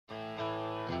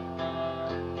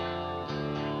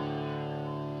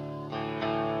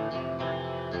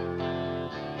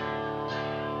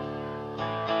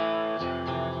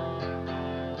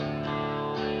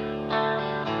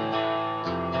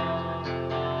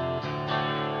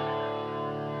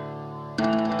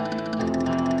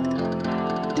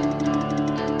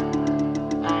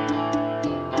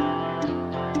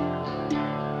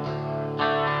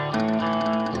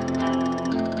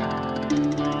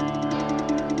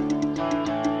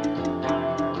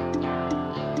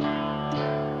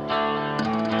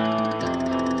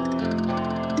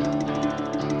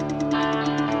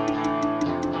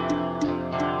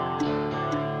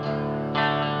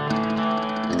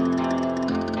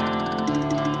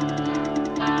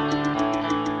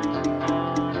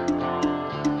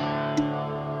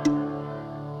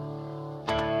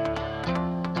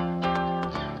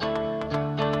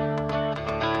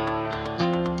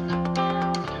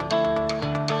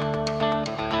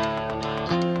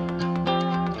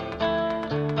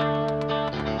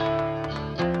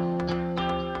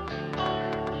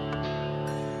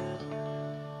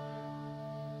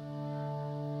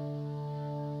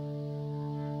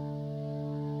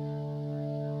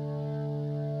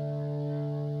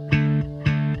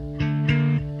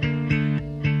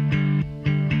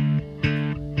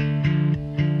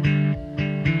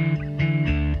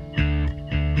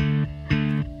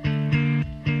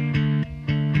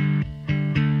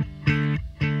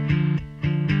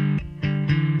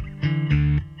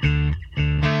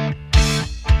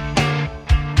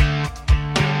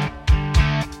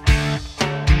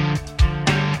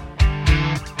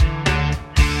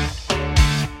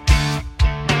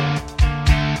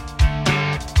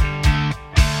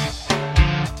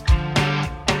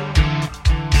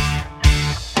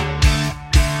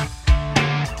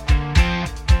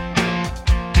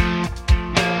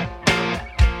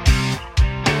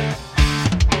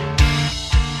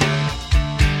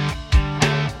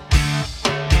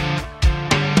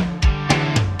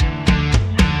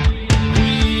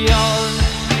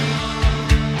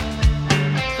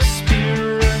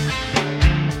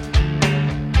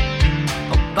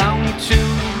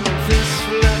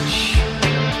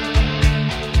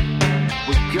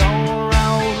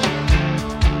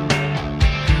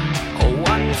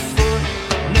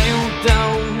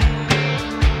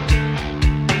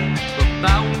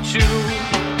about you.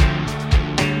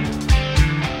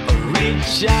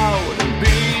 Reach out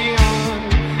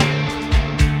beyond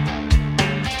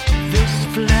this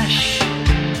flesh.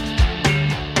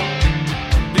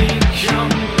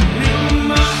 Become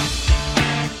human.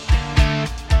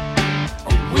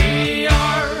 We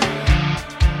are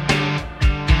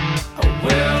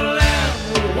will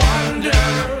ever wonder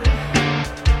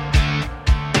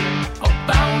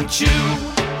about you.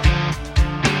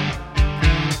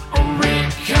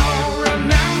 Recall,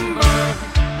 remember,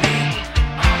 we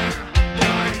are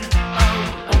born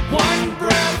of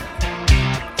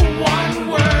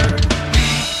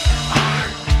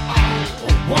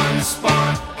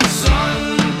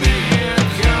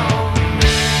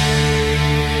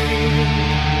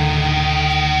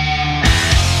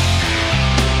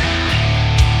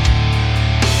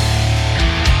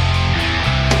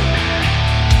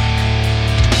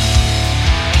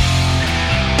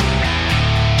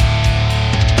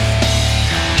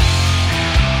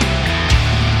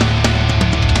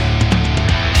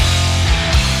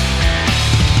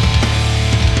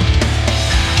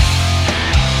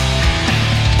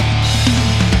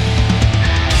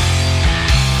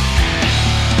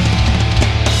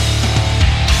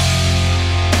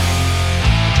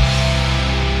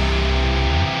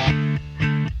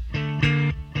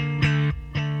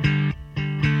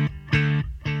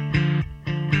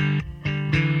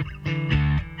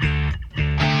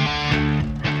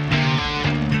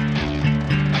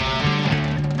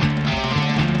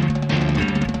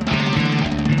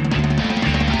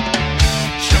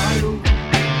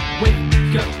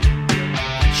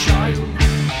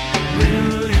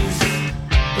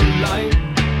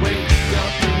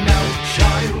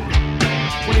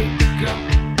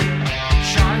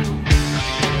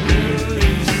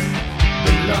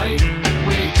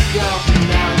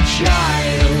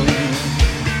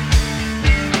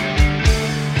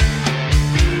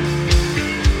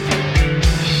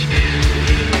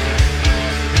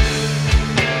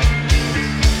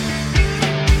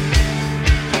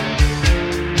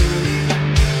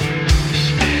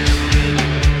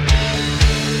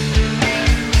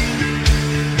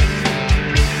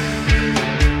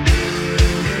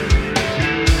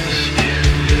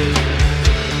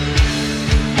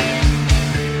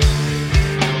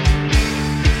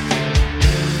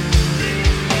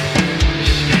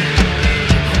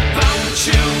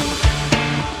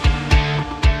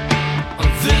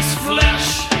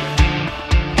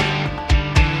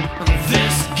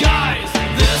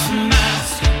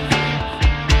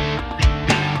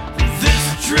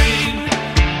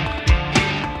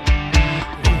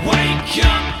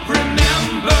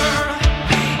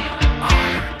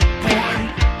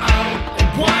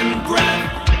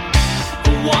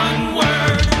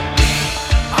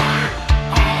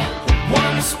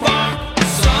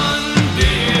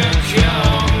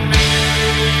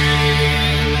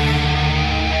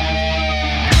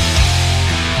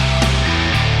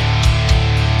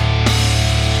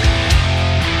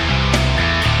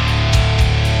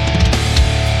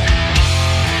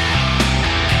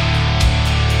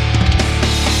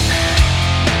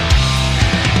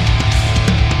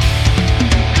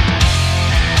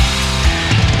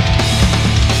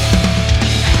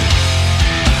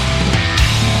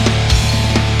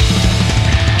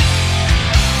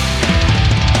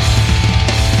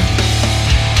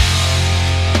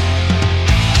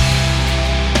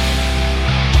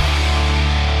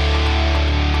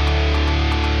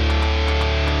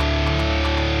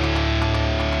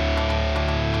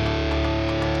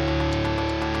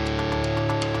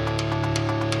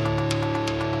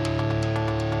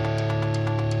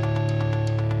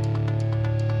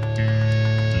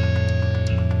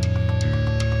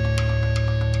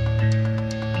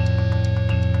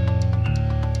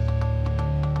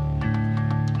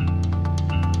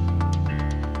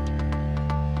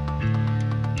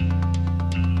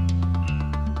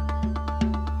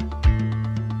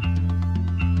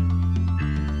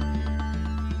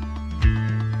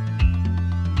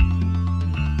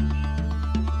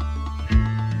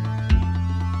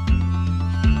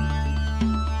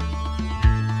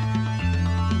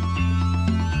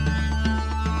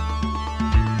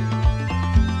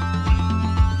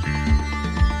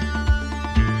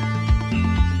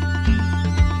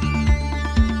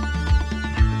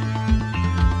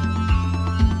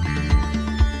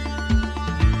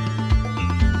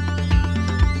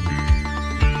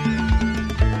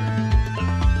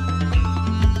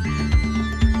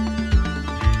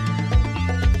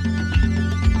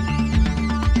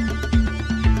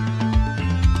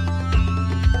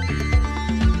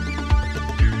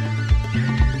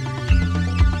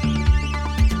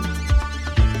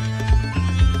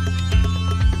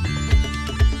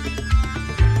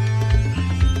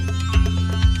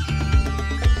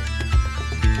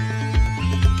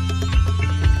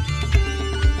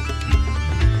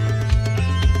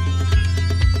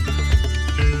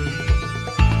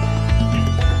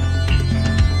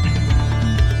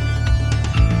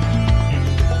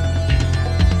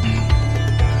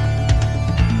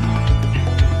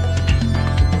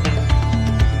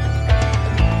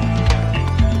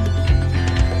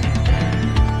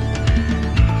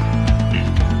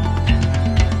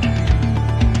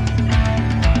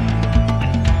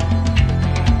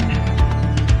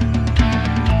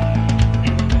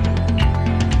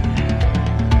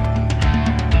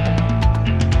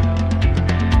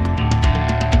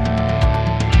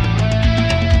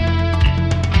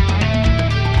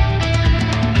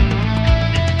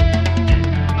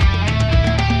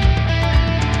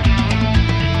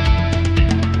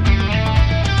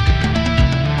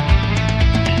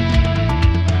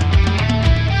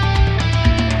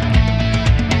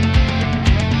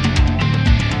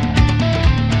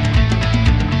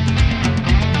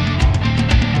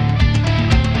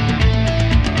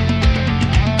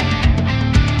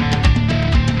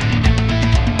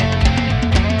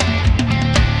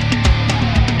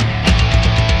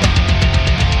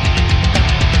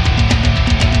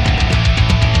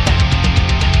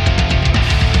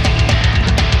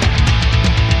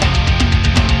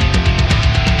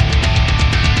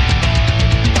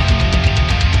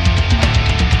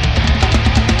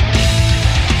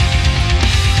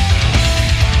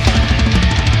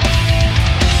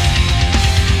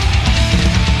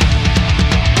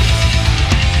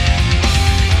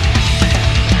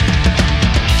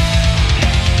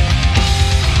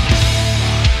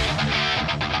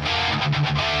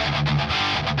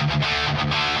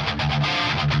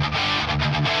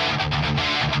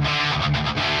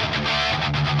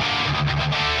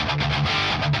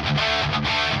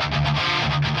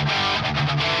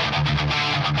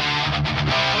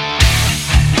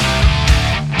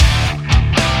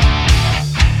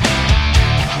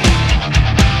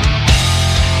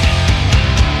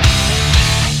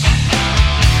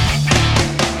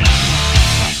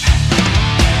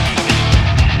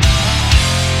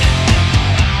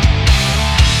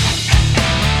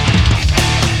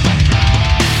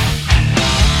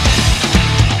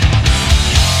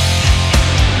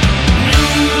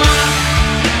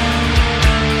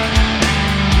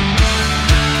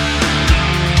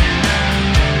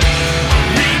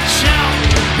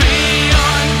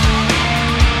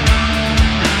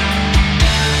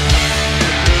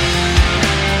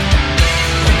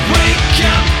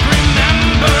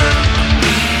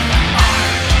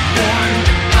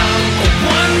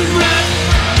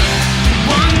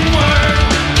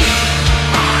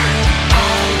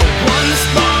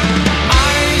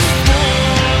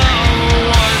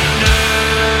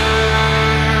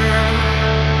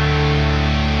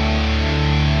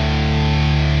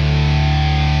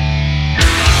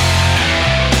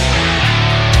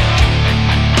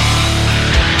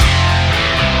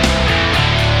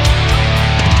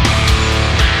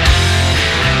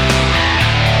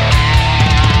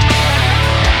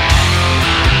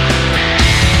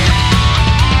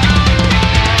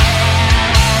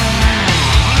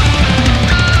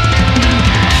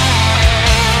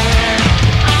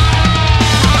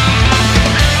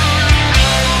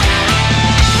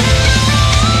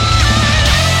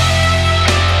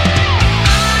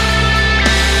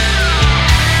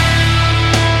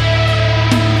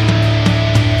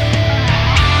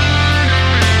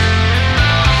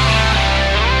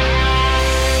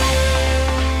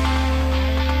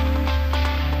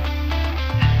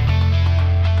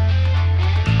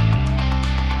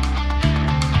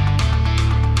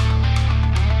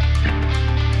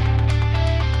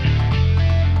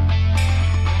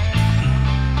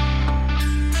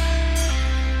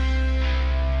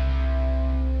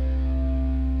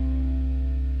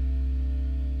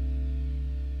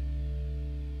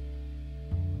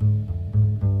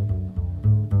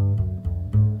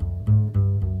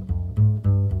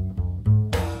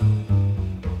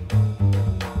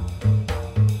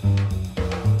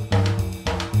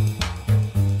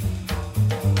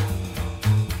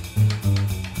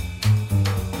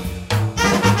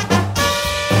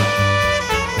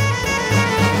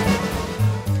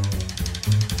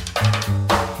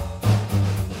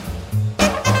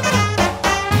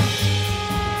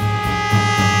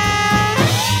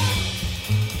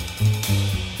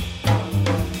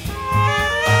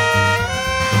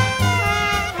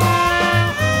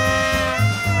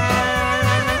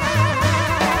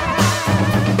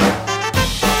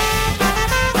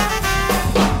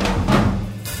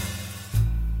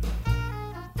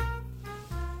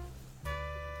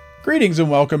Greetings and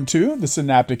welcome to the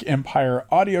Synaptic Empire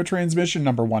audio transmission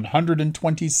number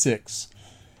 126.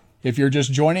 If you're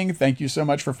just joining, thank you so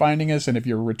much for finding us, and if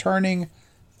you're returning,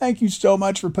 thank you so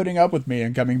much for putting up with me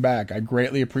and coming back. I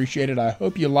greatly appreciate it. I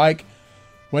hope you like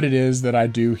what it is that I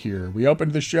do here. We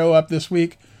opened the show up this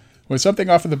week with something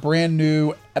off of the brand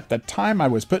new, at the time I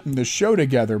was putting the show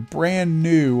together, brand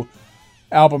new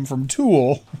album from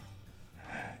Tool,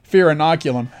 Fear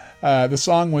Inoculum. The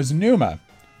song was Pneuma.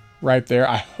 Right there.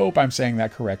 I hope I'm saying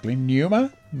that correctly.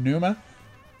 Pneuma?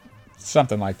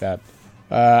 Something like that.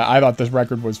 I thought this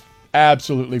record was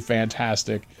absolutely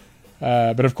fantastic.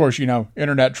 But of course, you know,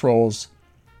 internet trolls.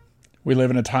 We live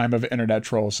in a time of internet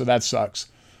trolls, so that sucks.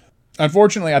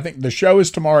 Unfortunately, I think the show is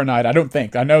tomorrow night. I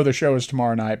know the show is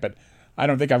tomorrow night, but I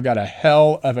don't think I've got a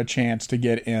hell of a chance to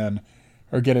get in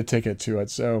or get a ticket to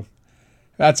it. So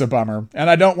that's a bummer. And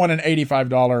I don't want an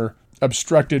 $85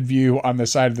 obstructed view on the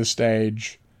side of the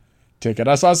stage ticket.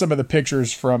 I saw some of the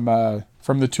pictures from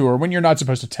the tour when you're not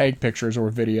supposed to take pictures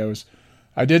or videos.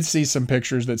 I did see some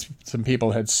pictures that some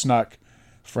people had snuck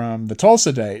from the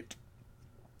Tulsa date.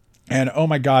 And oh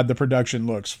my God, the production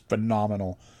looks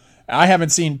phenomenal. I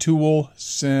haven't seen Tool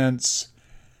since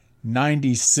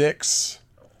 96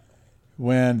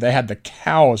 when they had the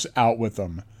cows out with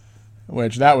them,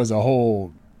 which that was a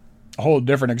whole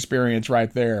different experience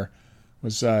right there.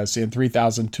 Was seeing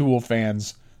 3,000 Tool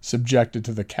fans subjected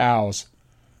to the cows,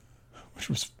 which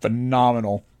was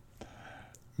phenomenal.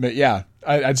 But yeah,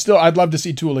 I'd love to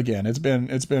see Tool again. It's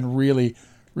been really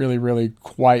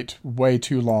quite way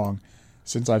too long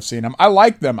since I've seen them. I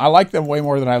like them way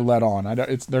more than I let on.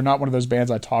 They're not one of those bands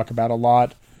I talk about a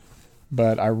lot,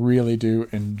 but I really do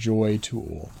enjoy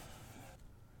Tool.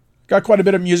 Got quite a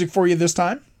bit of music for you this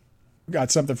time. Got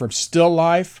something from Still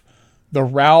Life, the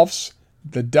Ralphs,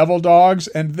 the Devil Dogs,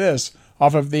 and this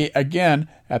off of the, again,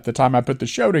 at the time I put the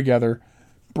show together,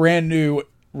 brand new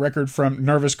record from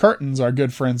Nervous Curtains, our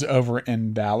good friends over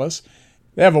in Dallas.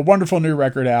 They have a wonderful new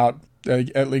record out,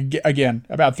 again,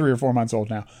 about 3 or 4 months old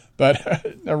now, but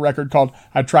a record called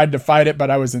I Tried to Fight It,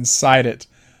 But I Was Inside It.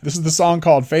 This is the song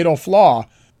called Fatal Flaw,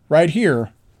 right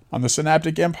here on the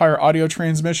Synaptic Empire audio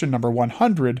transmission number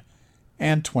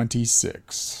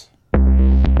 126.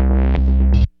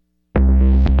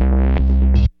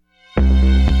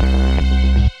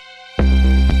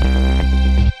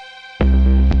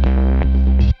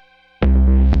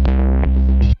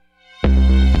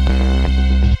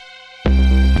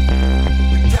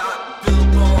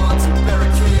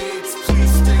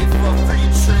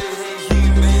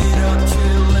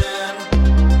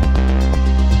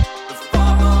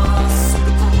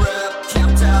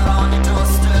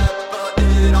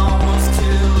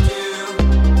 Killed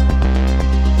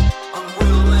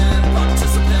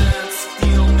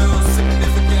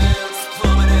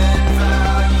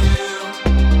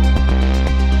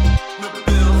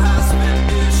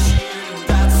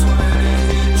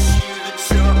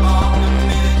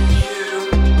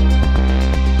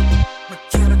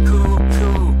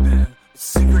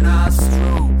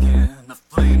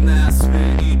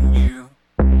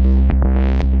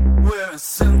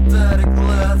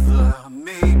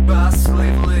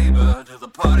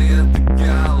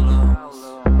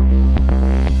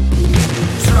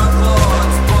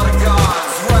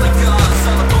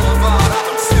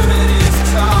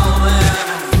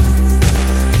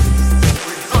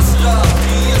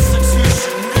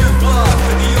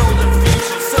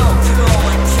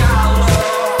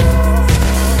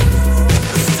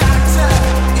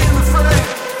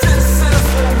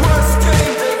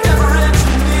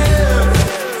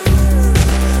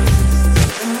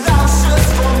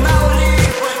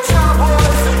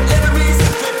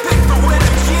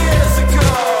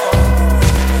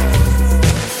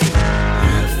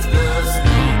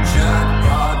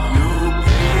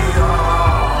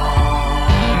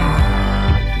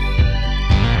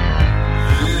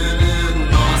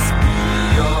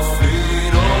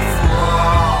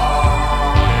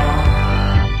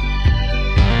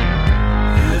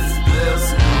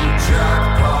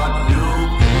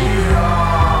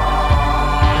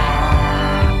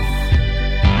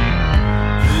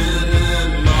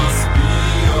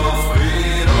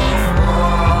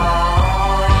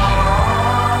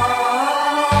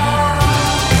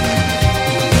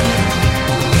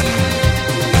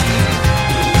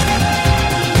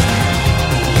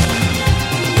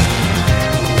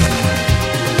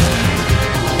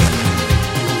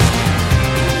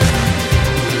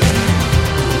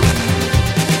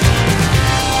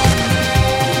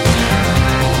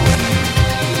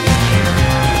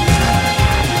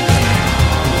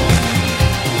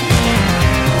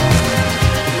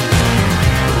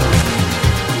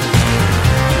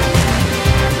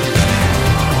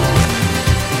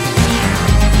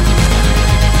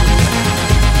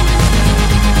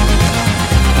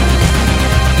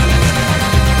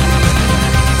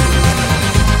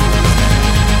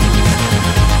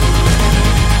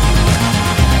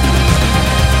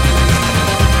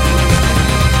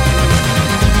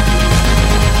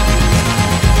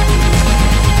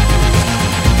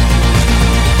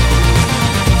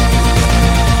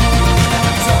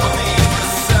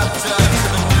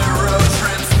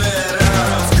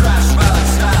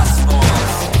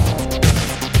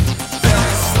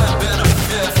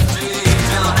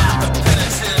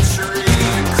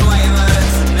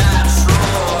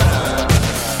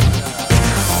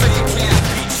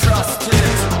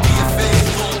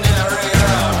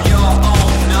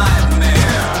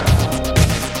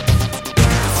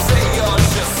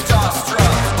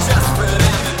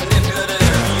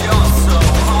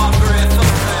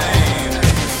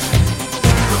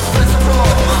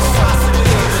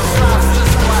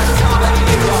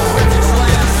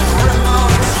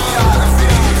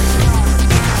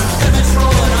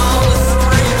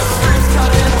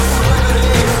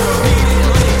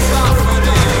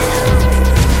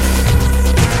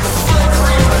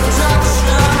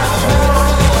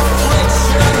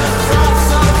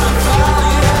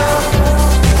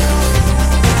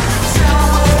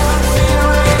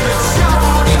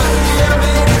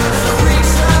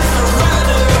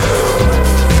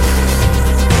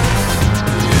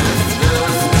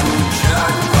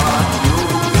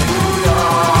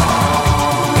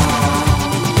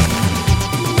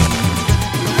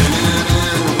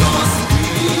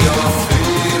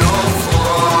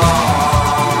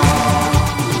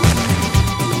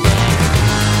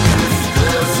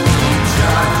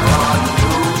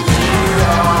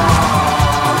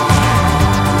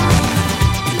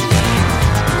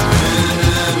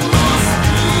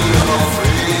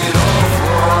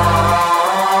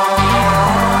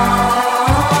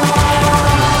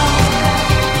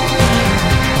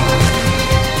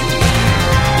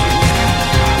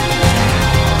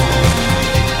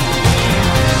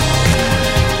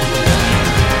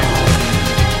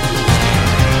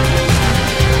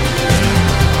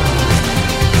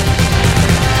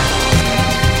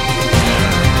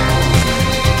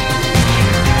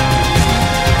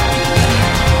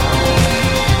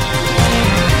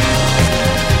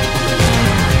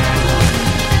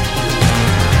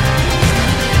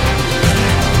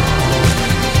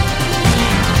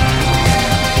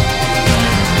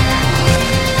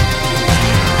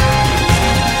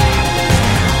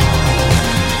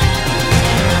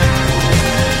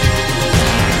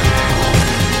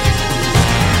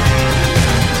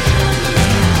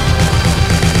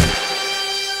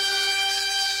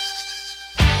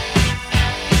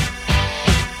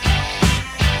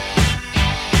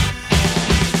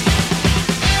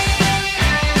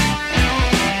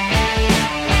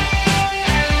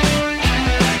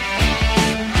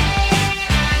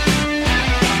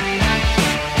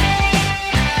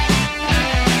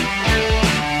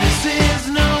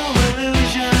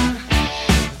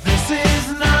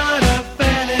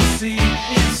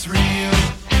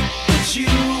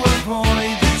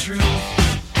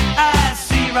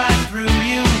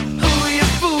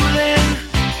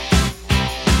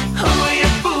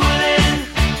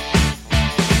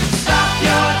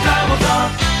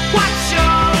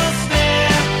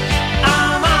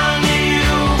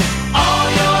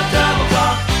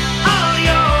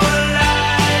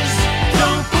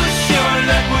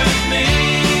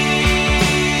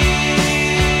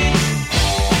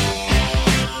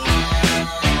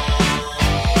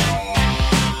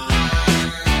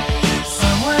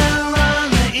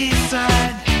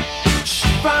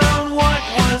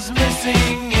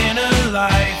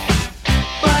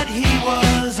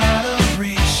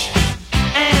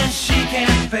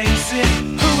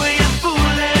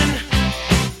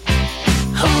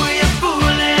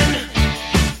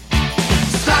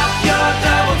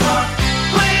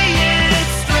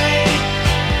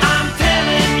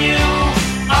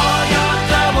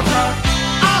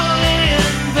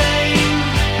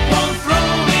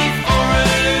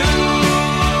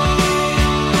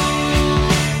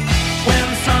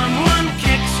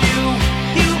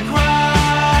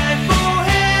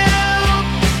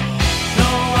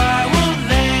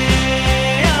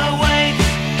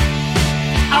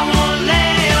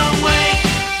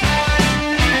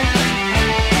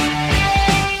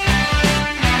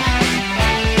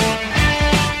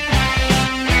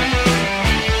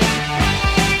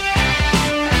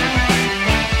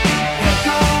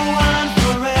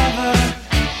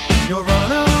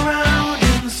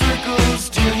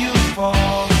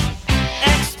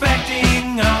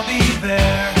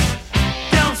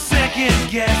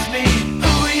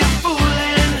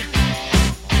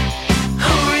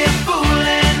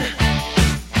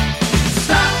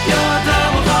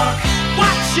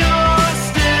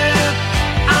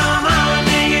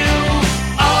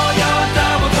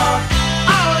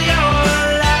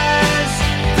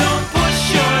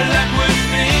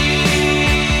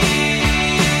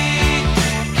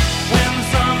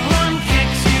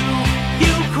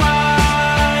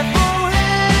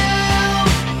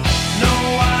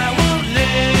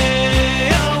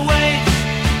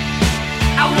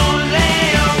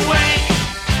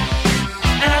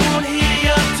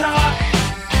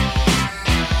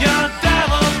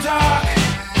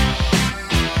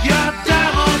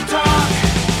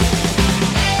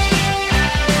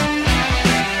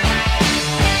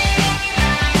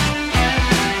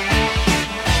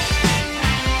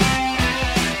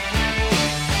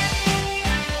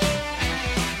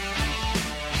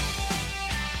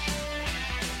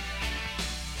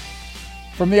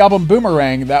From the album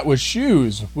Boomerang, that was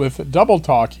Shoes with Double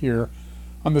Talk here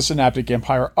on the Synaptic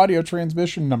Empire audio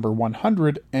transmission number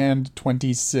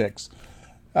 126.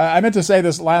 I meant to say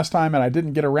this last time and I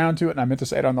didn't get around to it, and I meant to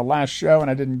say it on the last show and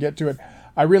I didn't get to it.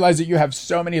 I realize that you have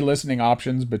so many listening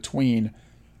options between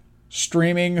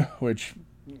streaming, which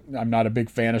I'm not a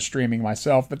big fan of streaming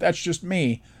myself, but that's just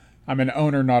me. I'm an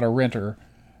owner, not a renter.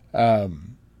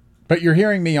 But you're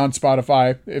hearing me on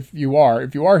Spotify. If you are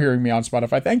hearing me on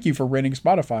Spotify, thank you for renting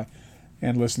Spotify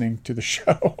and listening to the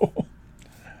show.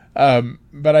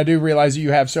 But I do realize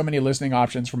you have so many listening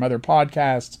options from other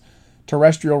podcasts,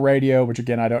 terrestrial radio, which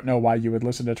again, I don't know why you would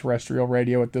listen to terrestrial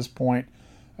radio at this point.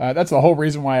 That's the whole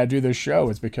reason why I do this show,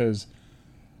 is because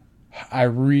I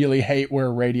really hate where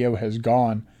radio has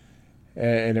gone.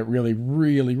 And it really,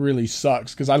 really, really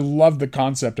sucks, because I love the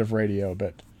concept of radio,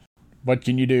 but what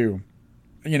can you do?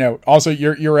 You know, also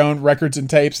your own records and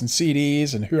tapes and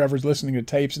CDs, and whoever's listening to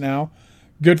tapes now,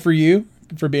 good for you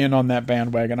for being on that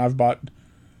bandwagon. I've bought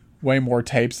way more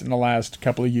tapes in the last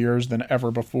couple of years than ever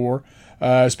before.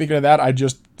 Speaking of that,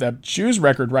 that Shoes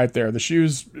record right there, the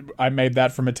Shoes, I made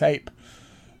that from a tape.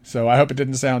 So I hope it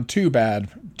didn't sound too bad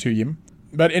to you.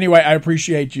 But anyway, I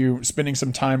appreciate you spending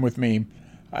some time with me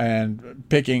and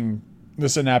picking the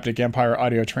Synaptic Empire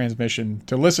audio transmission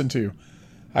to listen to.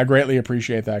 I greatly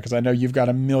appreciate that, because I know you've got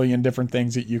a million different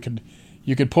things that you could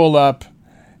pull up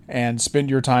and spend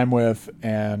your time with.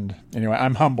 And anyway,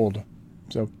 I'm humbled.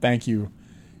 So thank you.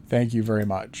 Thank you very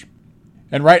much.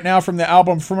 And right now, from the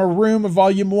album From a Room,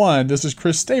 Volume 1, this is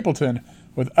Chris Stapleton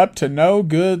with Up to No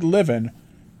Good Livin',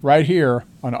 right here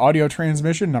on audio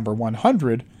transmission number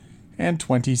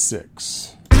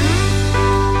 126.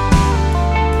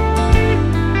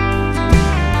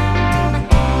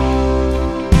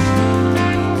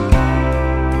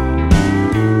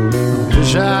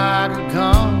 Wish I could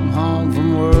come home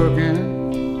from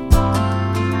working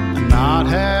and not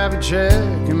have a check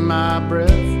in my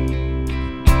breath.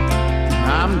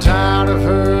 I'm tired of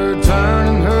her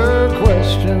turning her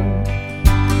question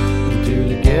into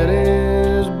the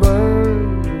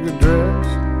Gettysburg Address.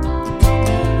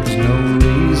 There's no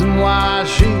reason why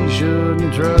she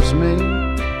shouldn't trust me.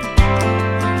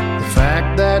 The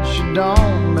fact that she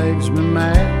don't makes me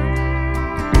mad.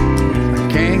 I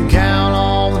can't count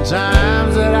all the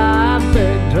times that I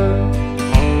begged her,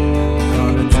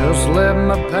 gonna just let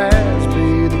my past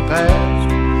be the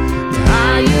past.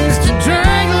 I used to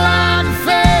drink like a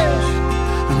fish,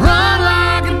 run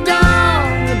like a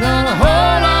dog, done a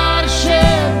whole lot of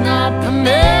shit not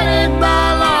permitted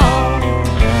by law.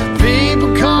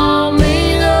 People call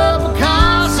me the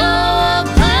Picasso of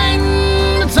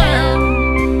painting the town.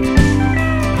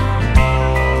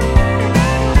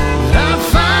 But I've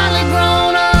finally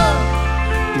grown up,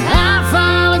 and I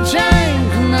finally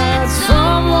changed, and that's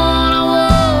someone I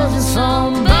was and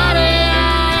somebody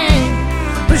I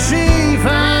ain't. But she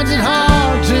finds it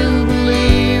hard to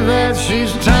believe that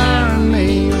she's turned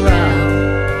me around.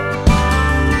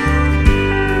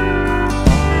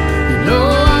 You know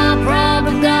I'll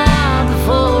probably die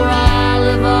before I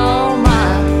live all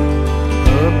mine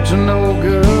up to no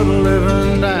good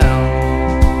living down.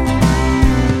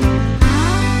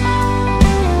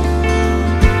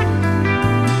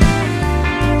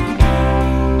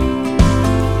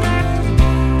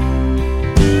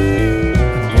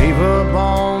 Gave up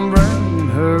on bringing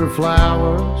her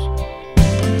flowers.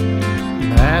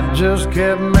 That just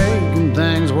kept making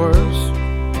things worse.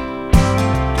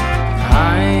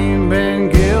 I ain't been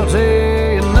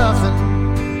guilty of nothing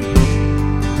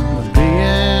but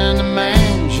being the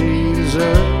man she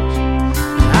deserves.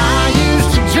 I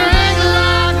used to drink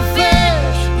like a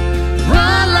fish,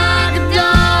 run like a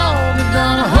dog, I've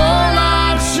done a whole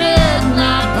lot of shit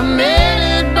not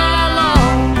permitted by law.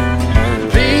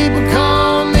 People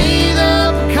call me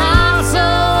the Picasso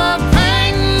of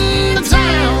painting the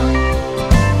town.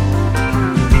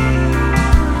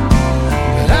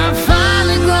 But I've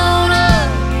finally grown up,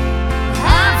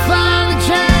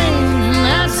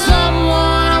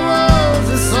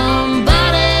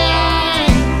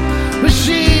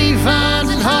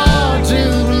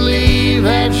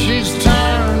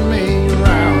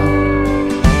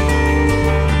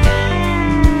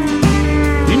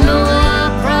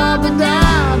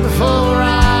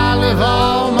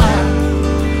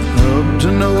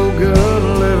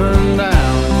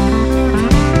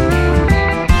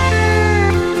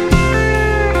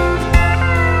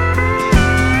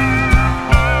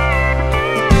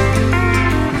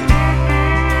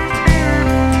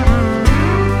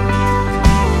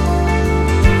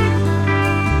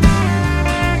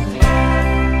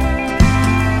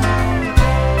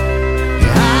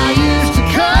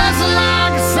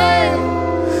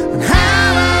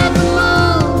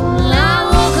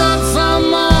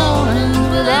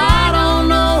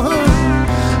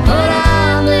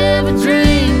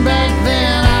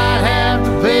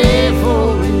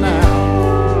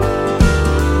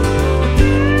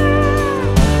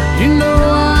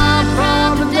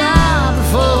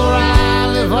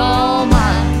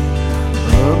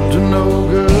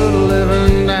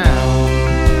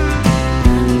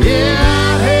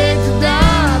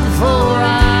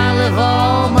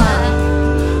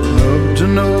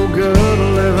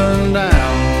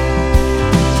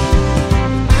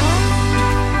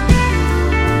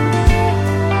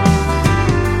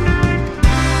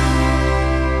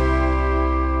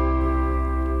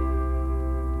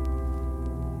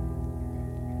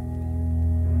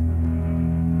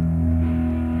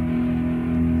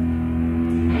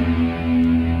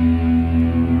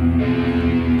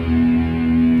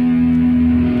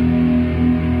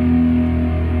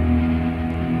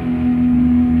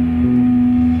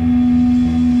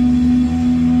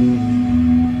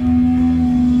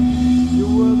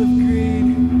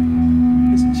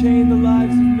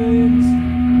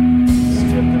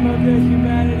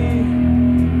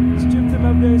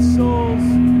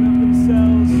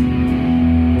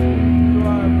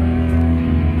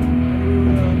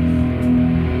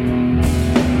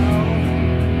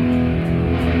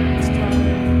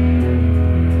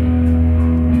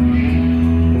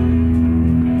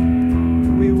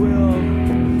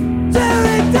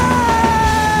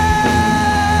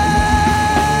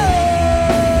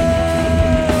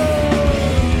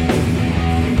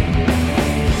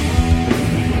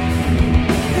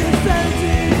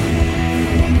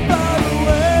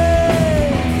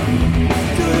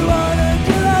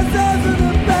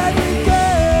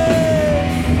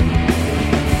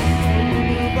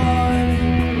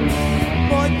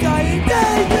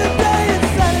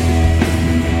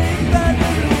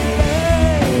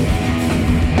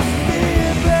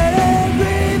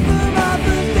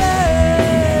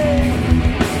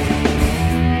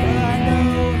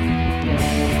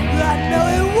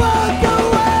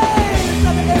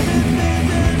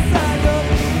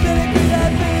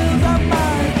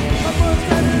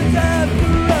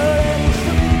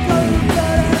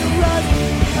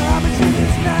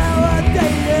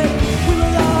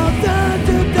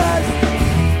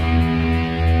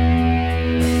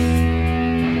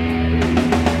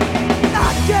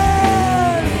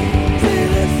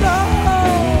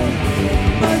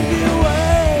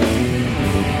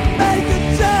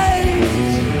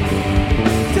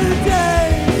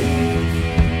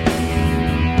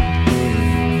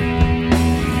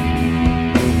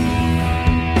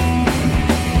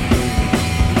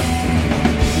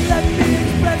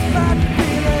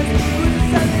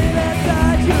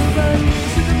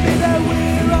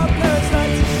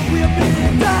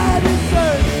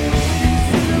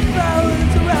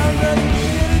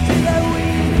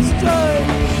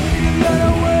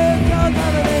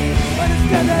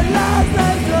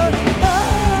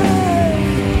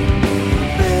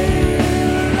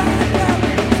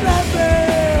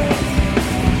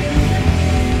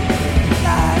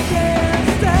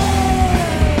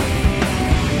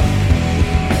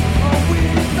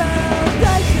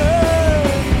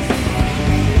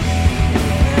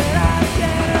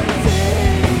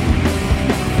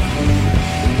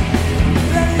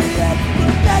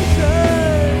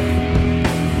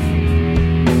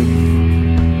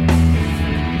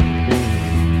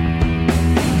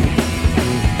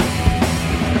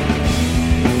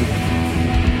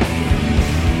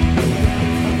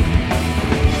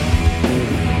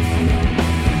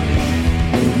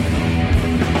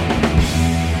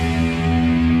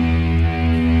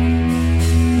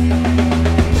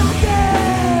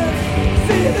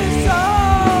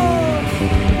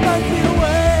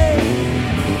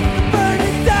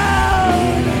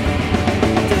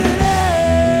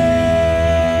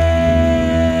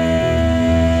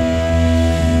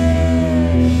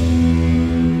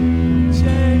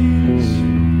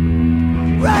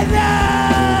 right now.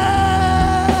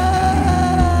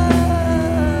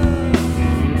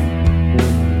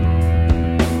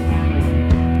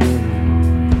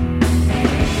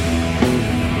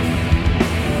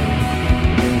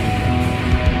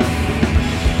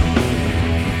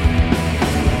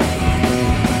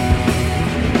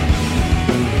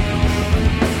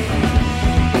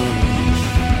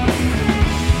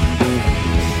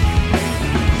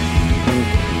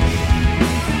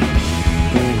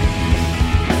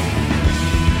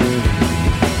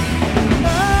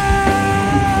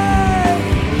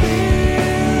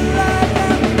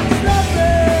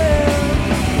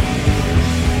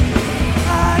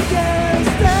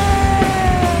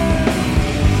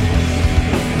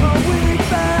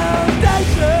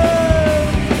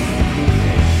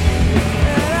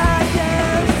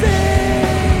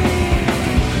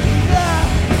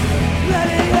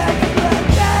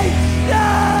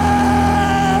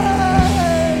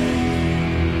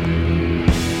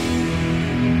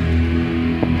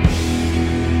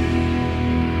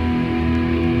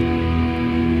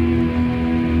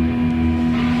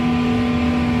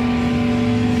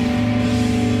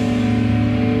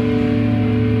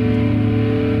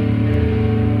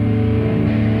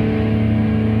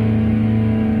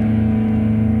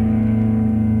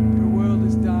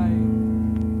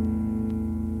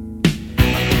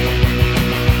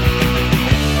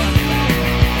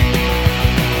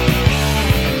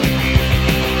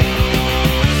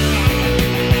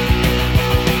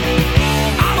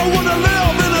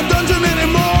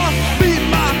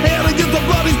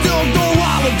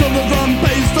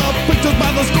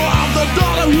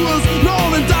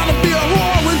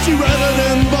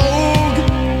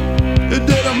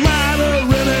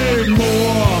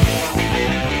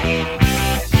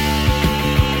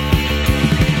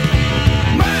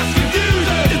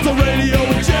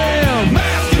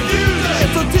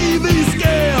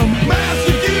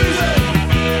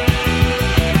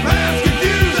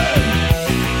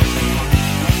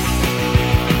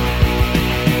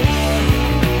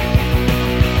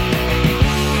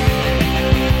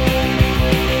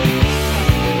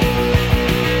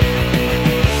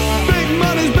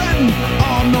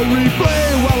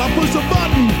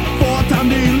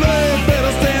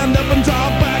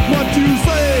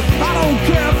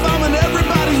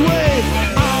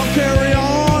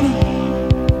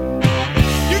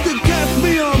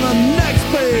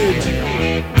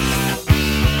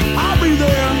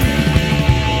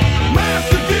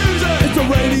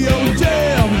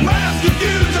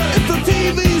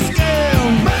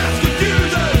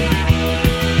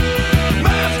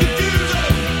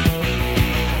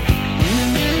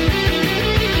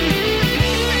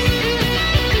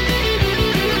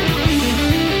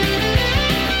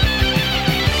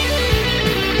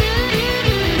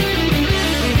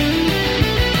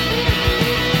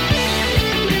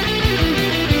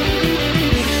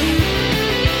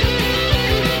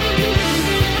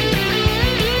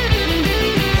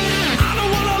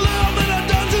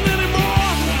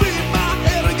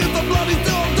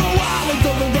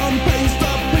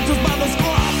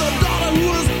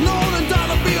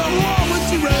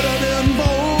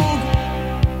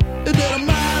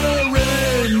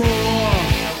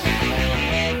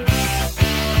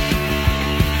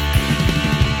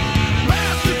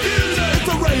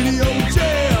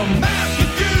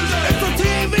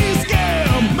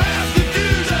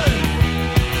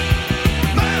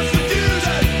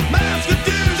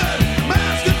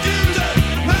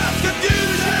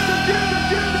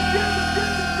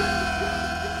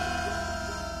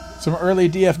 Some early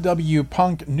DFW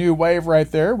punk new wave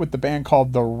right there with the band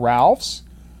called The Ralphs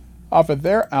off of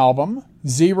their album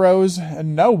Zeros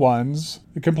and No Ones,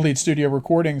 the complete studio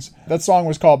recordings. That song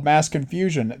was called Mass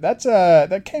Confusion.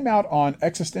 That came out on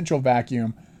Existential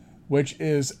Vacuum, which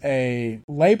is a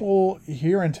label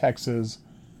here in Texas.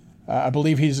 I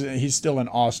believe he's still in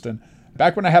Austin.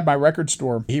 Back when I had my record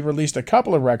store, he released a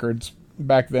couple of records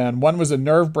back then. One was a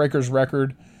Nerve Breakers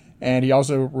record, and he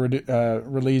also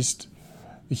released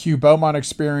the Hugh Beaumont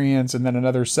Experience, and then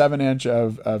another 7-inch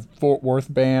of Fort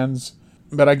Worth bands.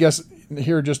 But I guess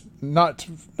here just not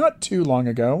too long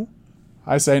ago.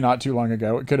 I say not too long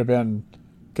ago. It could have been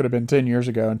 10 years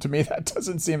ago, and to me that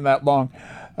doesn't seem that long.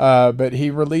 But he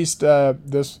released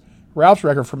this Ralphs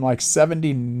record from like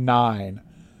 79,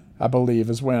 I believe,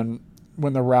 is when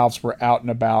the Ralphs were out and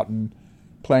about and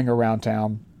playing around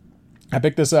town. I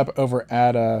picked this up over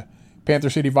at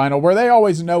Panther City Vinyl, where they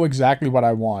always know exactly what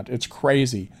I want. It's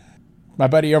crazy. My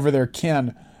buddy over there,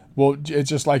 Ken, it's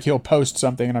just like he'll post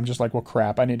something, and I'm just like, well,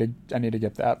 crap, I need to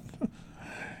get that.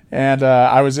 And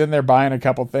I was in there buying a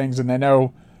couple things, and they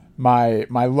know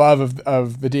my love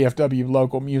of the DFW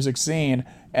local music scene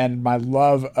and my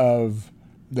love of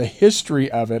the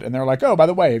history of it. And they're like, oh, by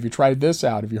the way, have you tried this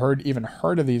out? Have you even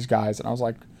heard of these guys? And I was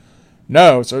like,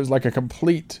 no. So it was like a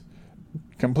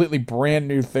completely brand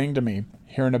new thing to me,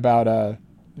 hearing about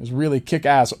this really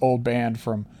kick-ass old band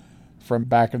from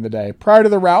back in the day. Prior to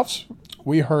the Ralphs,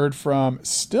 we heard from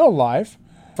Still Life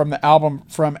from the album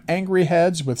From Angry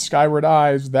Heads with Skyward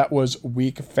Eyes. That was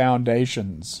Weak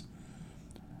Foundations.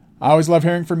 I always love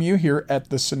hearing from you here at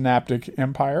the Synaptic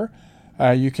Empire.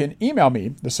 You can email me,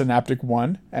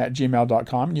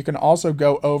 thesynaptic1@gmail.com. You can also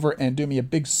go over and do me a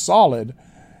big solid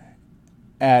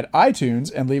at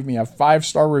iTunes and leave me a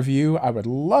 5-star review. I would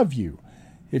love you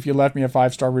if you left me a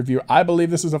 5-star review. I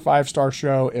believe this is a 5-star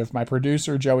show. If my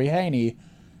producer, Joey Haney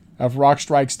of Rock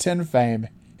Strikes 10 fame,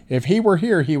 if he were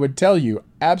here, he would tell you,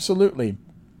 absolutely,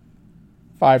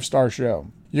 5-star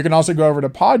show. You can also go over to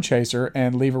Podchaser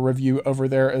and leave a review over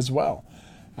there as well.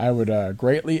 I would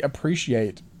greatly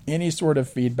appreciate any sort of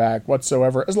feedback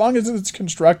whatsoever, as long as it's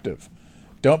constructive.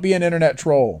 Don't be an internet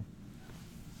troll.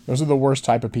 Those are the worst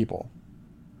type of people.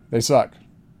 They suck.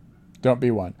 Don't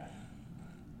be one.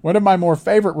 One of my more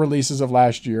favorite releases of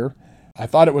last year, I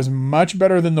thought it was much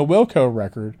better than the Wilco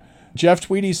record. Jeff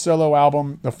Tweedy's solo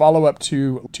album, the follow-up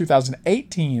to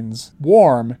 2018's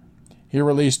Warm, he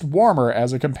released Warmer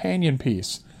as a companion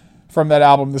piece. From that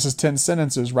album, this is 10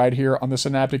 Sentences right here on the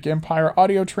Synaptic Empire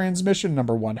audio transmission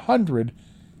number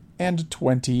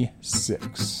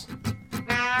 126.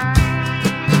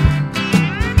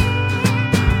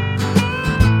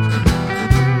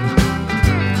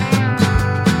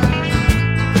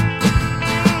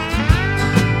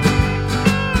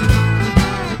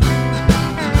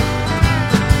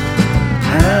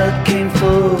 I came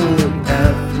forward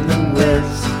out from the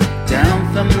west,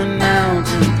 down from the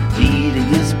mountain, eating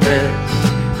his breast.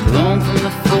 Blown from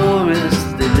the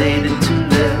forest, they laid him to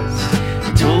rest.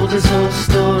 He told his whole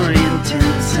story in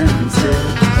 10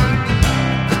 sentences.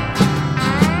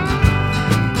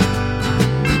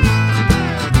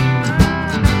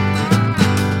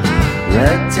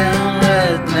 Right down,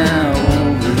 right now,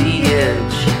 over the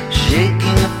edge,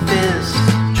 shaking a fist,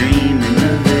 dreaming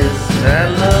of this. I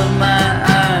love my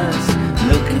eyes,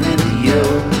 looking into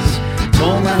yours.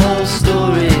 Told my whole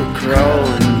story,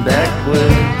 crawling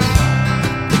backwards.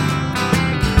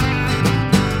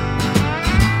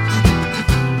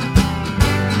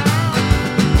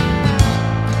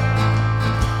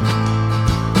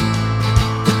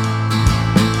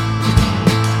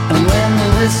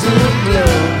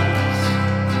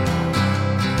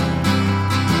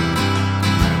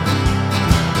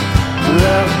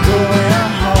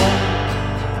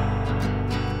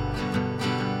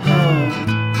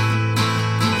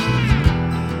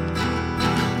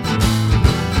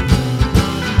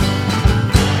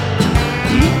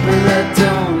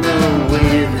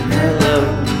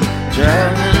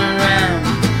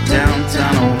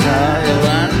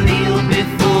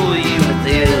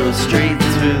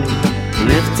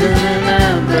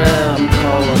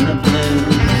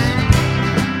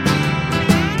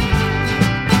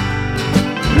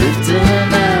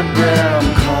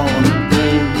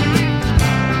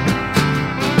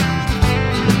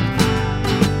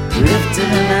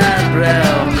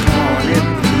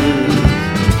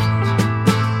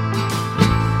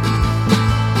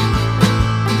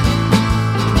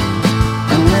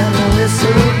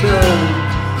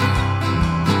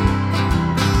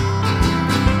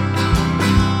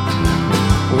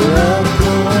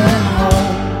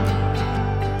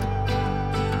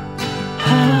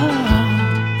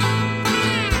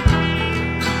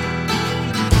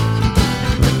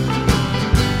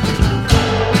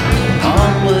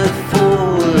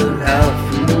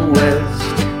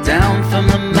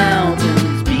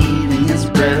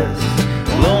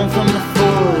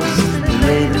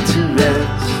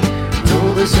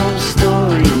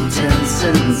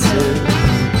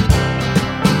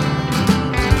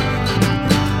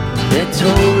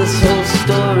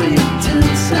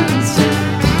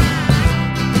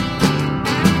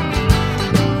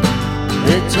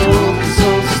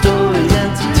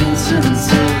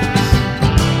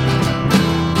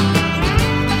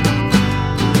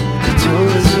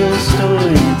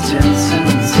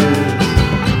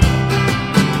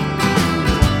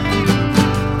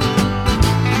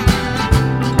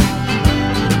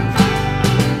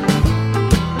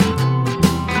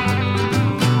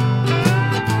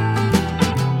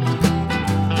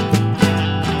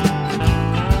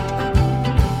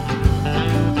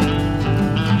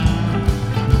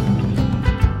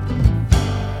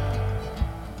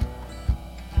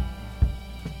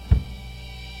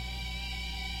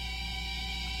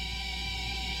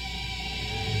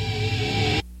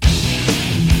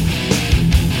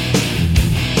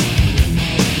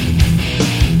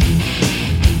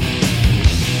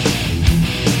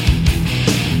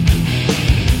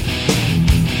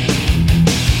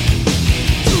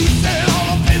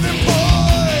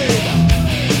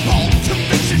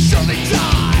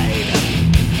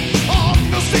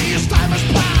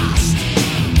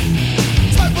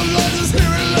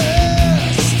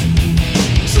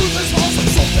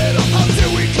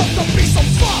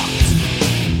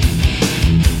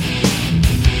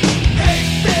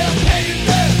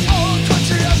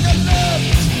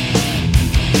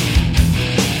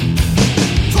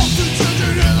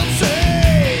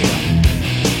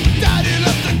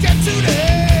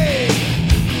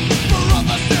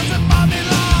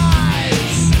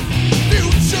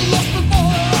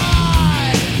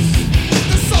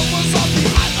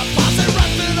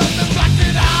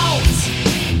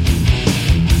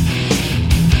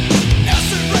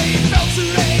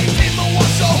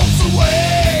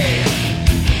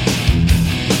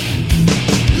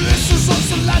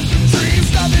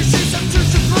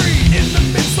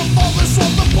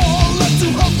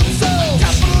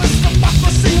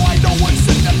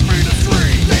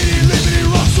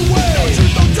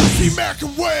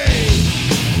 American way.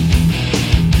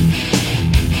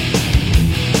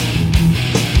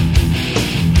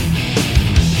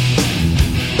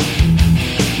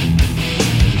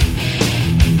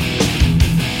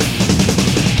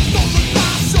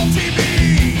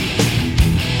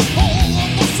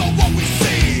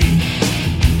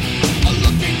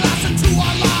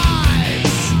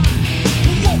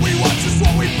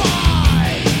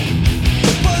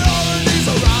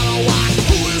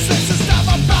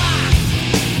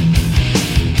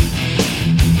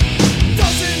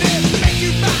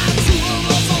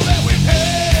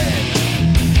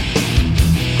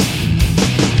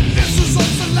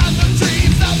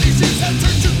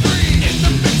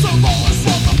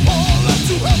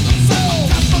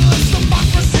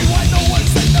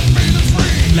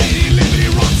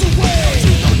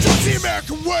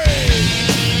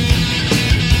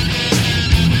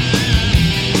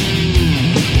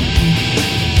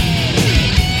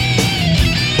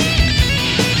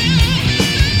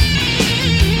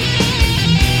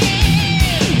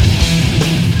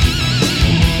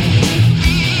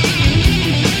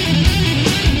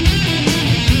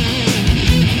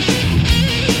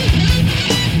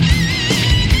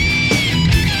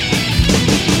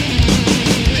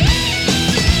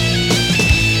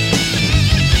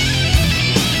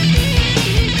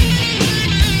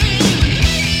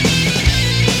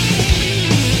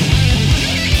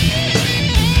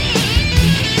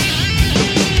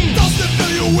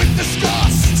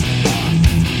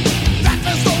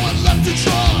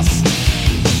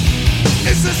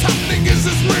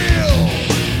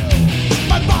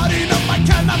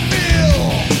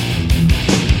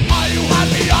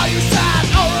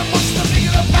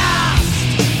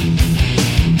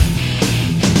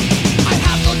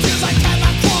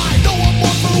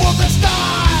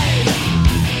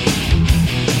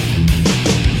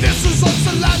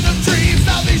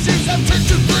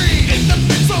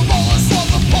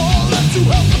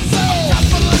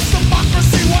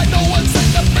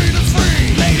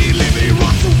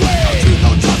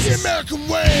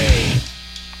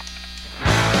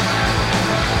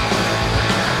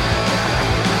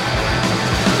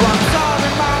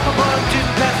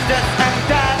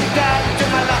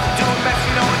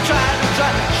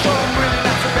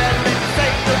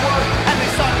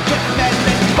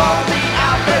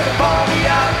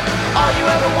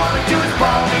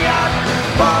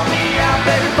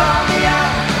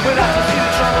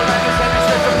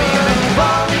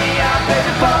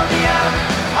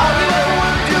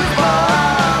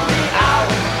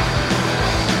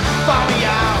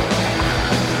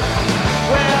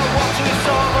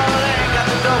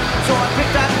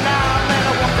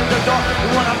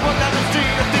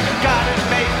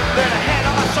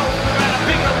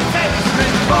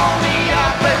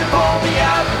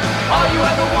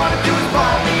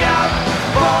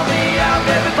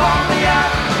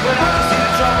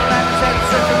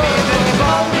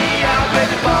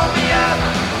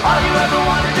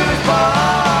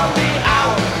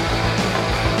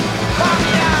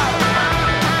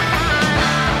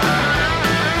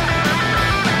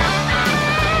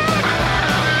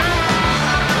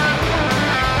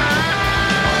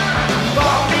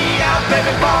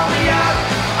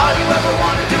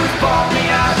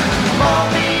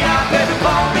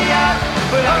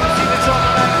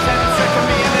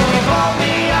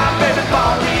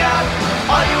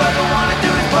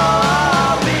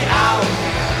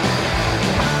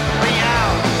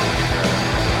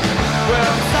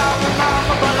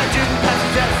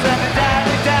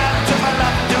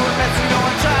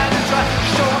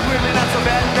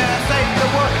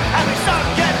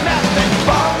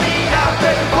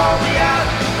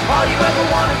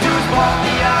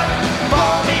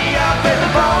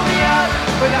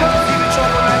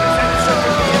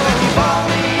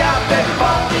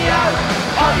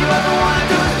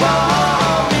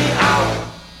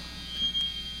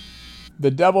 The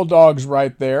Devil Dogs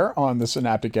right there on the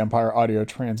Synaptic Empire audio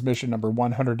transmission number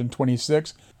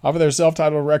 126 off of their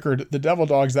self-titled record, The Devil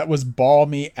Dogs. That was Ball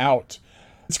Me Out.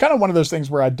 It's kind of one of those things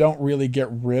where I don't really get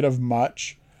rid of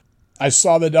much. I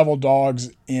saw the Devil Dogs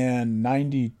in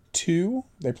 92.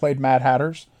 They played Mad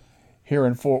Hatters here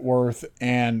in Fort Worth,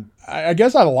 and I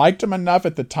guess I liked them enough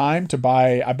at the time to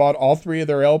buy. I bought all 3 of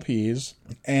their LPs,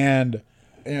 and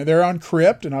they're on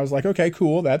Crypt, and I was like, okay,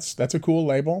 cool. That's a cool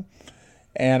label.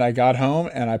 And I got home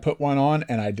and I put one on,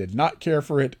 and I did not care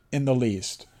for it in the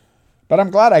least. But I'm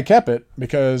glad I kept it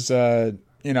because, I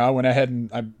went ahead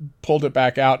and I pulled it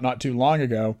back out not too long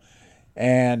ago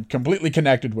and completely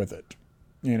connected with it,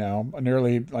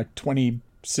 nearly like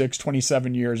 26,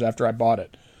 27 years after I bought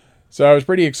it. So I was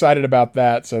pretty excited about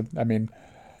that. So,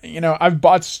 I've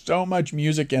bought so much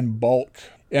music in bulk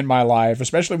in my life,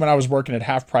 especially when I was working at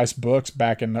Half Price Books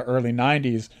back in the early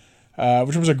 90s,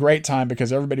 which was a great time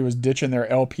because everybody was ditching their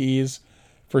LPs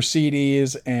for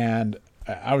CDs, and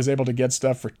I was able to get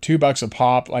stuff for $2 a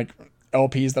pop, like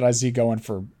LPs that I see going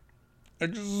for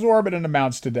exorbitant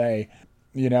amounts today,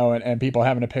 and people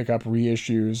having to pick up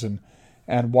reissues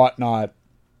and whatnot.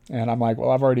 And I'm like,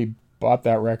 well, I've already bought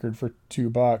that record for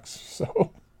 $2.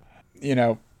 So,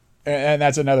 and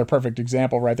that's another perfect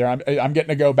example right there. I'm getting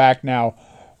to go back now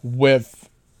with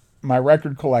my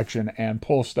record collection and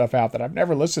pull stuff out that I've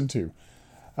never listened to.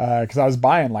 Because I was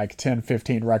buying like 10,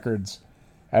 15 records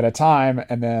at a time,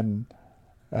 and then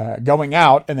going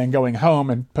out and then going home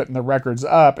and putting the records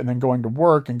up, and then going to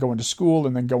work and going to school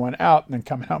and then going out and then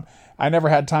coming home. I never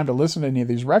had time to listen to any of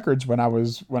these records when I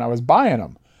was buying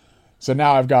them. So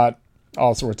now I've got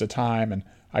all sorts of time, and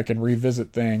I can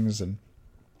revisit things. And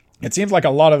it seems like a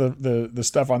lot of the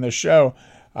stuff on this show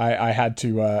I had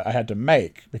to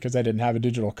make because I didn't have a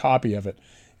digital copy of it.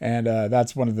 And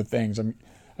that's one of the things.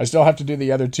 I still have to do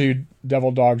the other two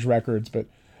Devil Dogs records, but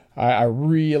I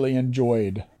really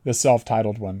enjoyed the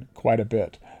self-titled one quite a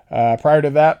bit. Prior to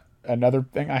that, another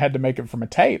thing, I had to make it from a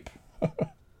tape.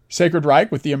 Sacred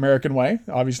Reich with The American Way,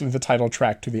 obviously the title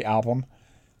track to the album,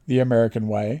 The American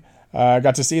Way. I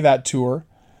got to see that tour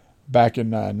back in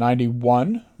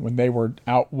 91 when they were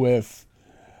out with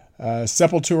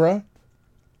Sepultura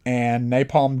and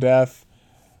Napalm Death.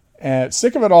 And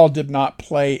Sick of It All did not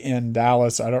play in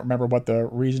Dallas. I don't remember what the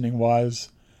reasoning was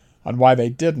on why they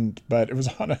didn't, but it was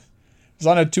on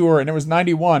a tour, and it was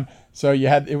 91. So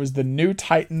it was the New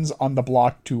Titans on the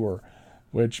Block tour,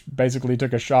 which basically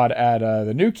took a shot at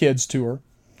the New Kids tour.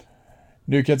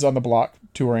 New Kids on the Block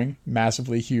touring,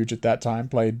 massively huge at that time,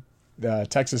 played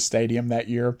Texas Stadium that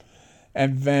year.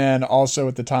 And then also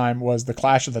at the time was the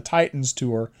Clash of the Titans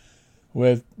tour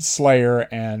with Slayer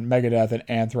and Megadeth and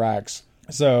Anthrax.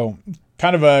 So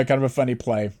kind of a funny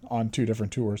play on two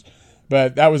different tours.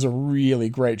 But that was a really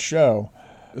great show.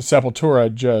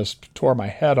 Sepultura just tore my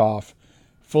head off.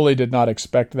 Fully did not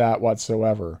expect that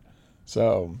whatsoever.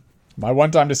 So my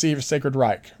one time to see Sacred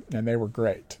Reich, and they were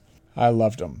great. I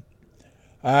loved them.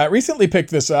 I recently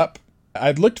picked this up.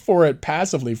 I'd looked for it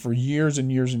passively for years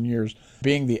and years and years,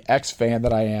 being the X fan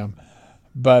that I am.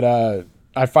 But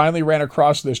I finally ran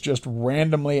across this just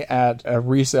randomly at a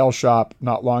resale shop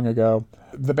not long ago.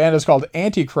 The band is called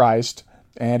Antichrist,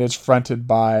 and it's fronted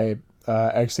by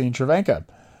Exene Cervenka.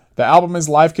 The album is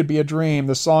Life Could Be a Dream.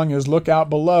 The song is Look Out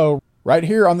Below, right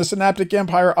here on the Synaptic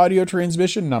Empire audio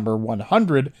transmission number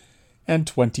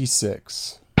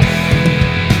 126.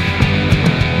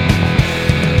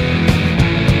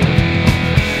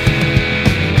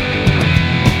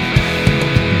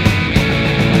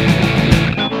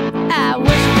 Like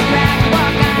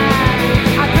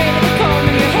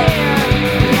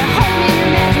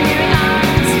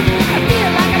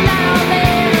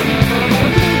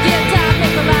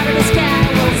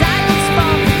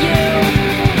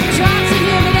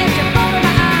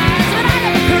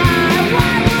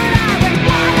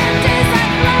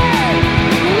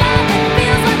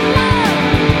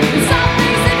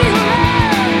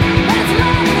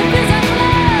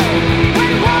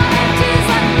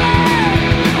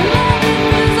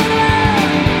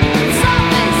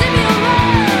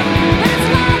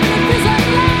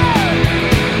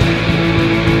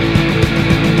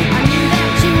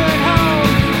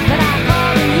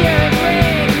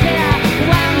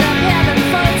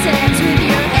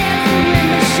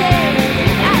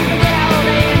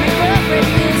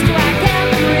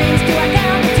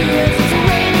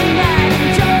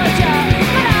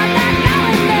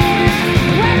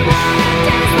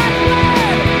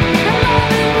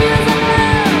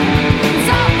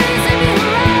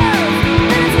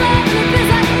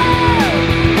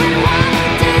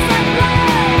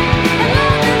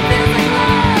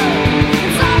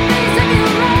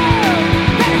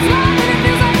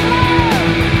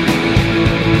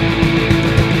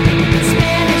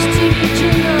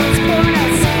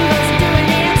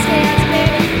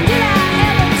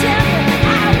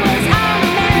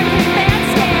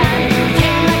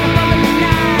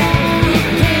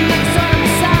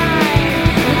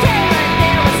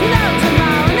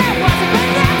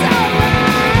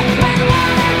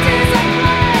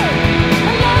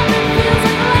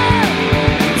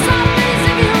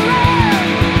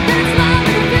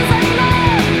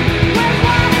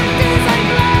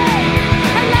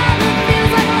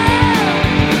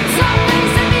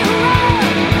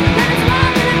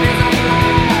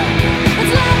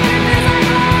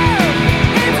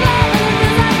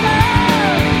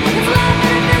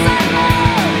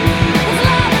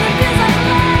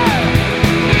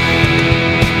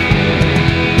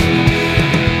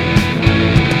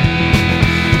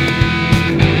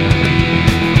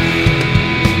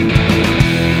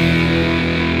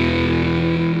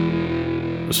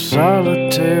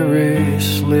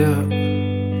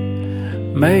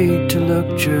made to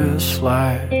look just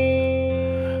like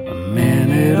a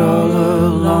minute all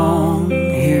along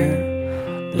here.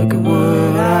 Look at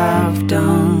what I've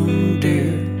done,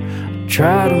 dear. I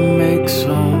try to make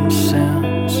some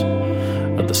sense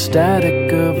of the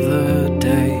static of the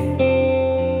day,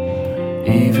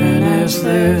 even as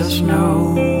there's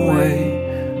no way.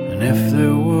 And if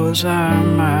there was, I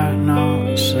might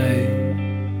not say.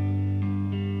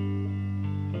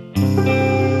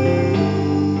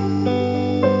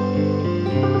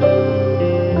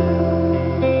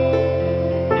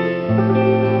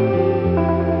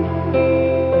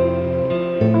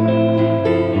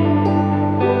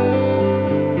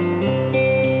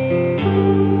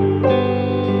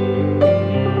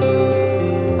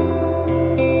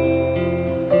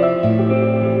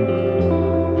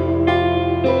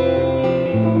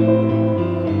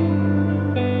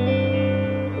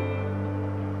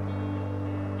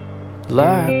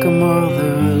 Like a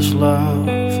mother's love,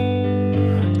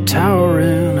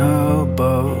 towering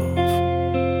above,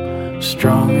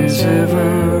 strong as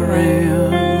ever,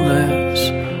 endless,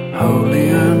 holy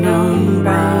and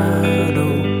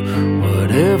unbridled.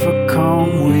 Whatever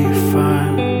calm we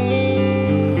find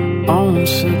on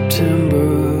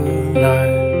September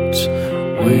nights,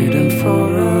 waiting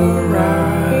for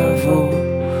arrival,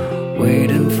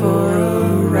 waiting for arrival.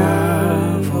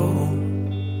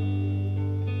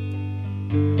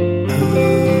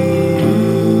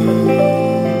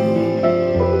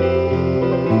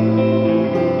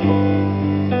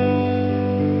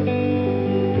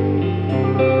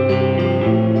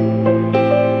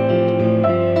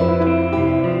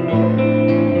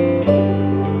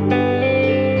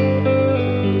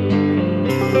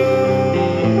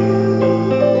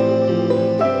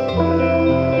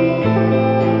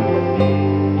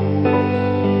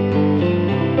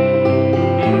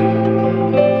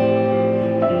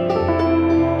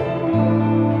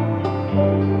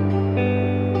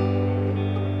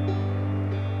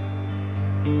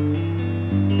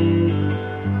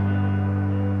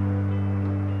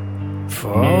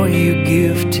 For all you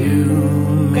give to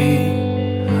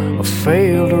me, I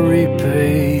fail to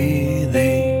repay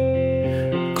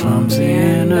thee. Clumsy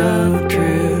and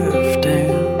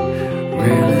drifting,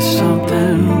 really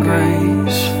something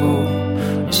graceful,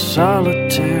 a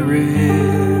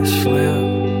solitary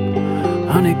slip.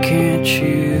 Honey, can't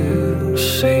you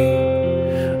see?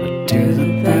 I do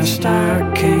the best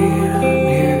I can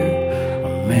here,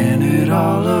 a minute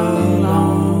all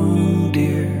alone,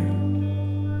 dear.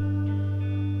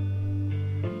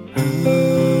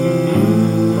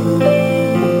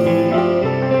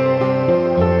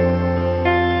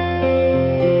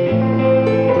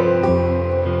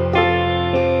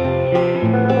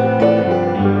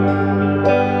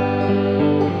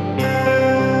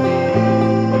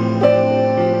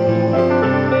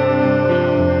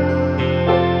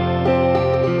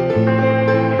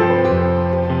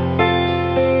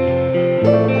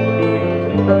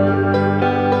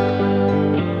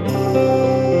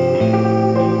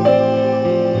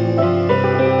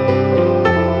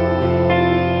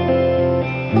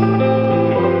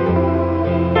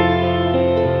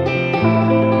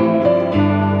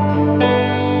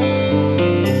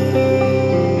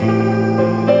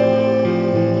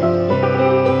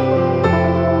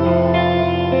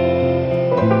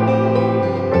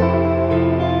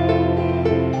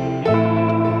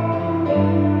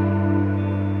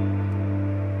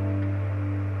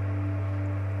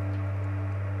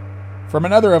 From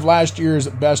another of last year's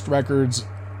best records,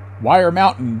 Wire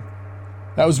Mountain,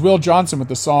 that was Will Johnson with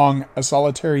the song A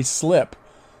Solitary Slip.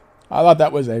 I thought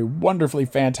that was a wonderfully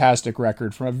fantastic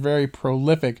record from a very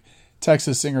prolific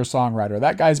Texas singer-songwriter.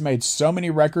 That guy's made so many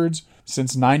records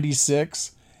since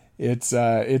 '96. It's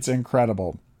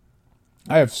incredible.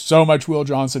 I have so much Will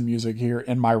Johnson music here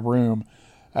in my room,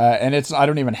 and I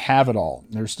don't even have it all.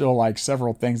 There's still like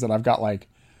several things that I've got like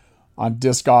on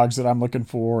Discogs that I'm looking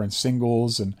for, and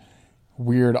singles and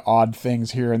weird odd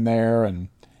things here and there, and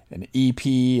an EP,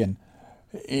 and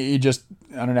I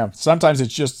don't know. Sometimes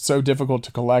it's just so difficult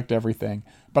to collect everything,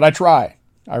 but I try.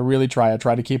 I really try. I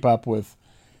try to keep up with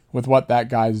what that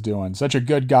guy's doing. Such a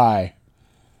good guy.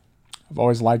 I've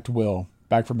always liked Will,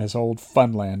 back from his old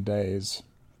Funland days.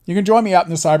 You can join me out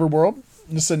in the cyber world,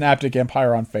 the Synaptic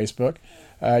Empire on Facebook.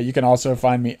 You can also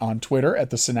find me on Twitter at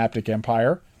the Synaptic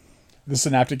Empire, the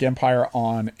Synaptic Empire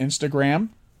on Instagram.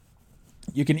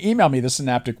 You can email me,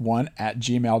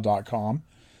 thesynaptic1@gmail.com.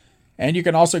 And you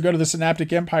can also go to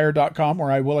thesynapticempire.com,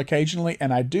 where I will occasionally,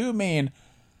 and I do mean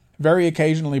very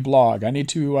occasionally, blog. I need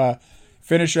to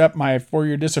finish up my For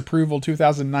Your Disapproval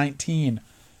 2019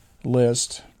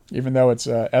 list, even though it's,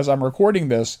 as I'm recording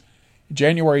this,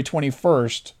 January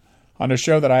 21st on a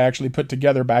show that I actually put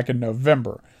together back in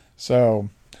November. So,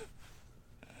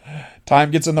 time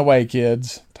gets in the way,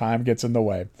 kids. Time gets in the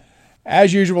way.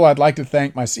 As usual, I'd like to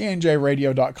thank my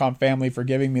cnjradio.com family for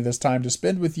giving me this time to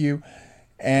spend with you.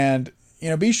 And,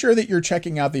 be sure that you're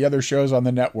checking out the other shows on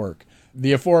the network.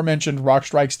 The aforementioned Rock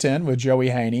Strikes 10 with Joey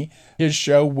Haney, his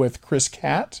show with Chris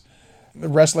Catt, the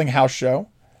Wrestling House Show.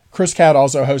 Chris Catt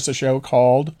also hosts a show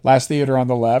called Last Theater on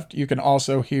the Left. You can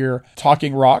also hear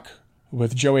Talking Rock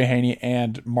with Joey Haney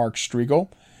and Mark Striegel.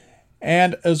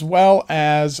 And as well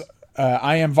as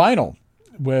I Am Vinyl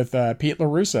with Pete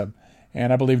LaRussa.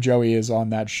 And I believe Joey is on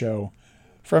that show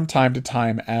from time to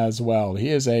time as well. He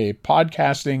is a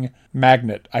podcasting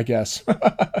magnet, I guess.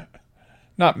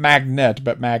 Not magnet,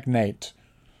 but magnate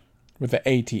with the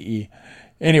ATE.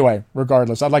 Anyway,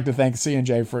 regardless, I'd like to thank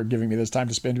C&J for giving me this time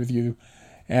to spend with you.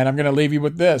 And I'm going to leave you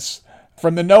with this.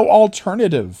 From the No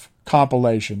Alternative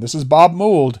compilation, this is Bob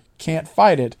Mould, Can't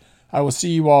Fight It. I will see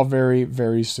you all very,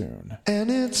 very soon.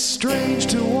 And it's strange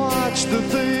to watch the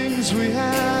things we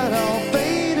had all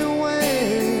fade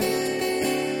away.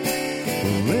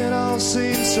 Well, it all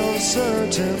seems so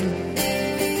certain.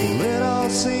 Well, it all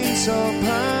seems so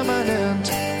permanent.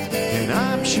 And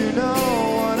I'm sure no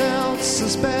one else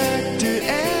suspected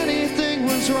anything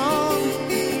was wrong.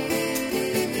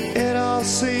 It all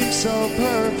seems so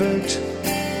perfect.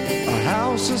 Our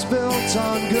house was built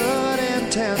on good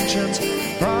intentions.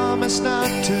 Promise not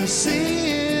to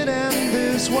see it end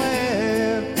this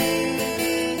way.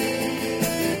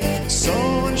 So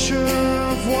unsure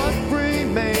of what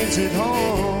remains at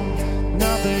home,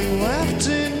 nothing left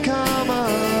in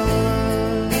common.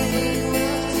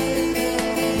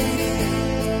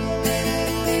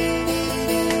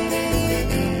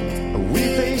 We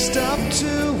faced up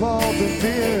to all the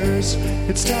fears.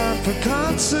 It's time for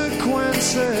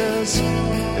consequences.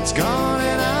 It's gone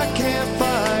and I can't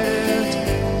fight it.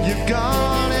 You've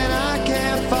gone and I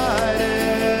can't fight it.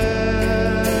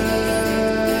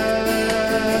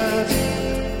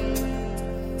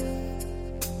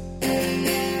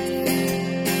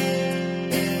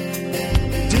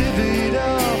 Divvied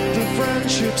up the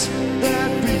friendships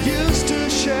that we used to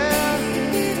share.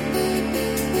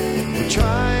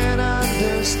 Try and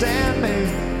understand me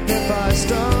if I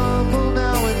stumble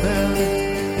now and then.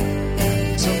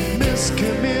 Some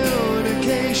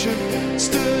miscommunication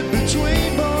stood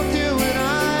between both you and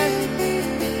I.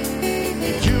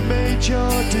 You made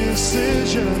your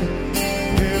decision.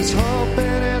 Here's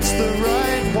hoping it's the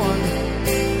right one.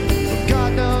 But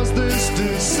God knows this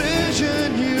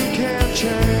decision you can't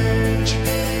change.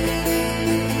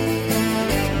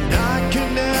 I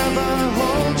can never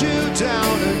hold you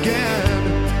down again.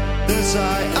 This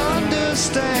I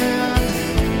understand.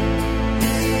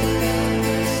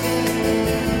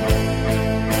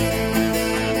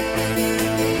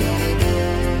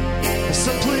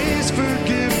 So please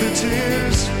forgive the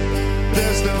tears.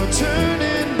 There's no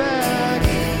turning back.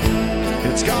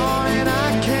 It's gone and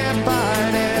I can't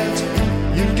fight it.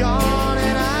 You're gone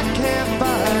and I can't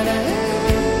fight it.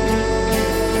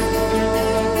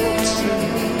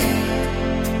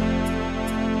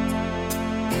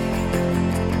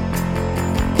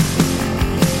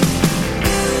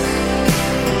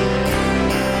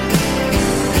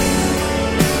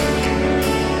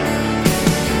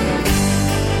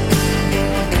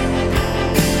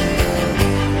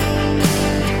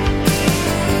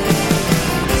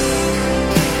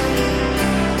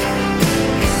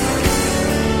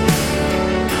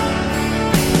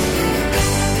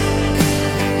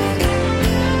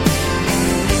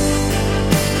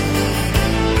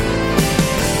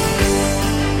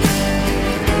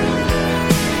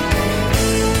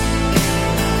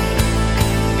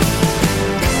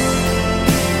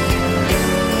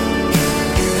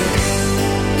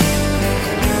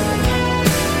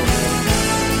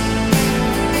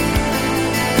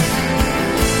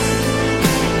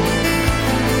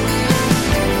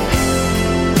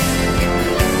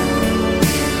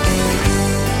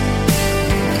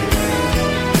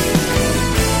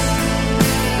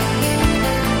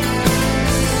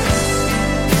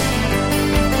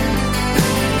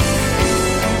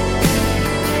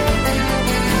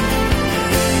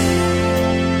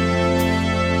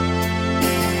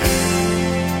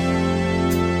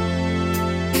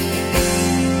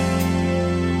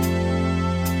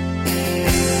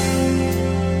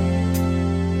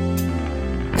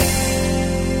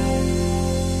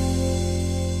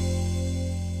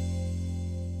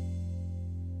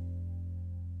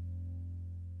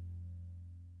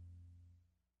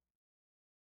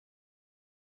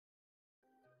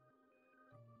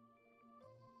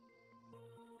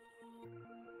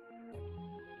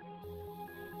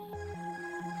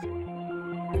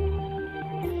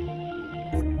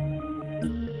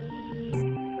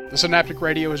 The Synaptic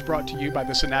Radio is brought to you by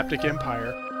the Synaptic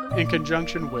Empire in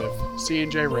conjunction with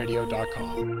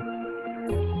cnjradio.com.